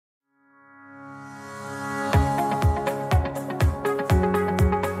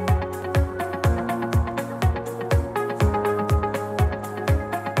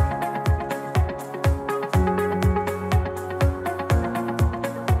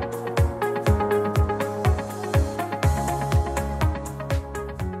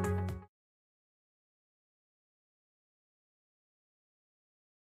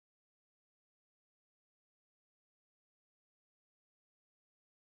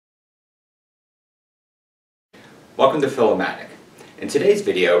Welcome to Filamatic. In today's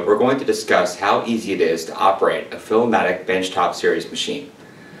video, we're going to discuss how easy it is to operate a Filamatic Benchtop series machine.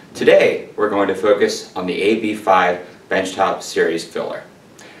 Today, we're going to focus on the AB5 Benchtop series filler.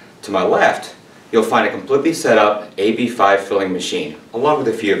 To my left, you'll find a completely set up AB5 filling machine, along with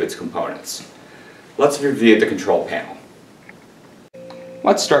a few of its components. Let's review the control panel.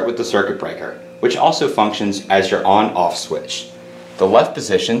 Let's start with the circuit breaker, which also functions as your on-off switch. The left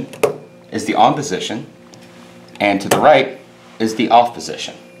position is the on position, and to the right is the off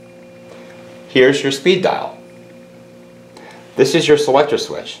position. Here's your speed dial. This is your selector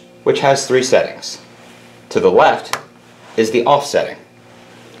switch, which has 3 settings. To the left is the off setting.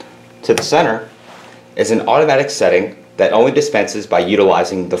 To the center is an automatic setting that only dispenses by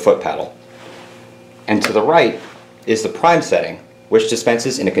utilizing the foot pedal. And to the right is the prime setting, which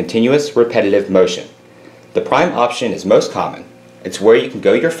dispenses in a continuous repetitive motion. The prime option is most common. It's where you can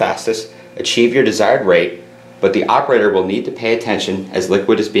go your fastest, achieve your desired rate, but the operator will need to pay attention as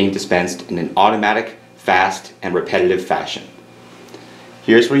liquid is being dispensed in an automatic, fast, and repetitive fashion.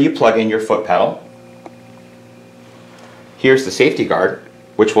 Here's where you plug in your foot pedal. Here's the safety guard,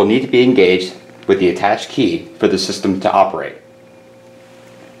 which will need to be engaged with the attached key for the system to operate.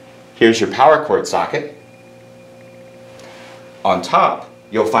 Here's your power cord socket. On top,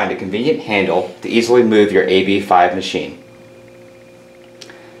 you'll find a convenient handle to easily move your AB5 machine.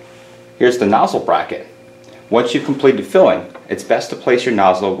 Here's the nozzle bracket. Once you've completed filling, it's best to place your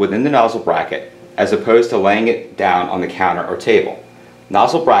nozzle within the nozzle bracket as opposed to laying it down on the counter or table.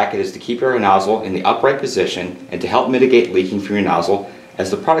 Nozzle bracket is to keep your nozzle in the upright position and to help mitigate leaking from your nozzle,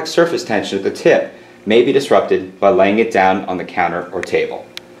 as the product surface tension at the tip may be disrupted by laying it down on the counter or table.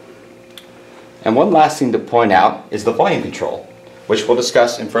 And one last thing to point out is the volume control, which we'll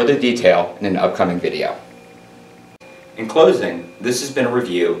discuss in further detail in an upcoming video. In closing, this has been a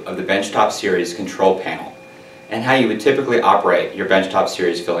review of the Benchtop series control panel and how you would typically operate your Benchtop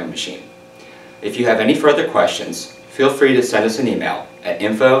series filling machine. If you have any further questions, feel free to send us an email at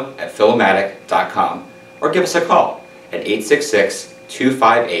info@filamatic.com or give us a call at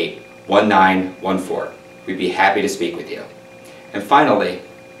 866-258-1914. We'd be happy to speak with you. And finally,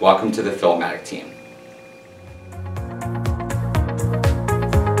 welcome to the Filamatic team.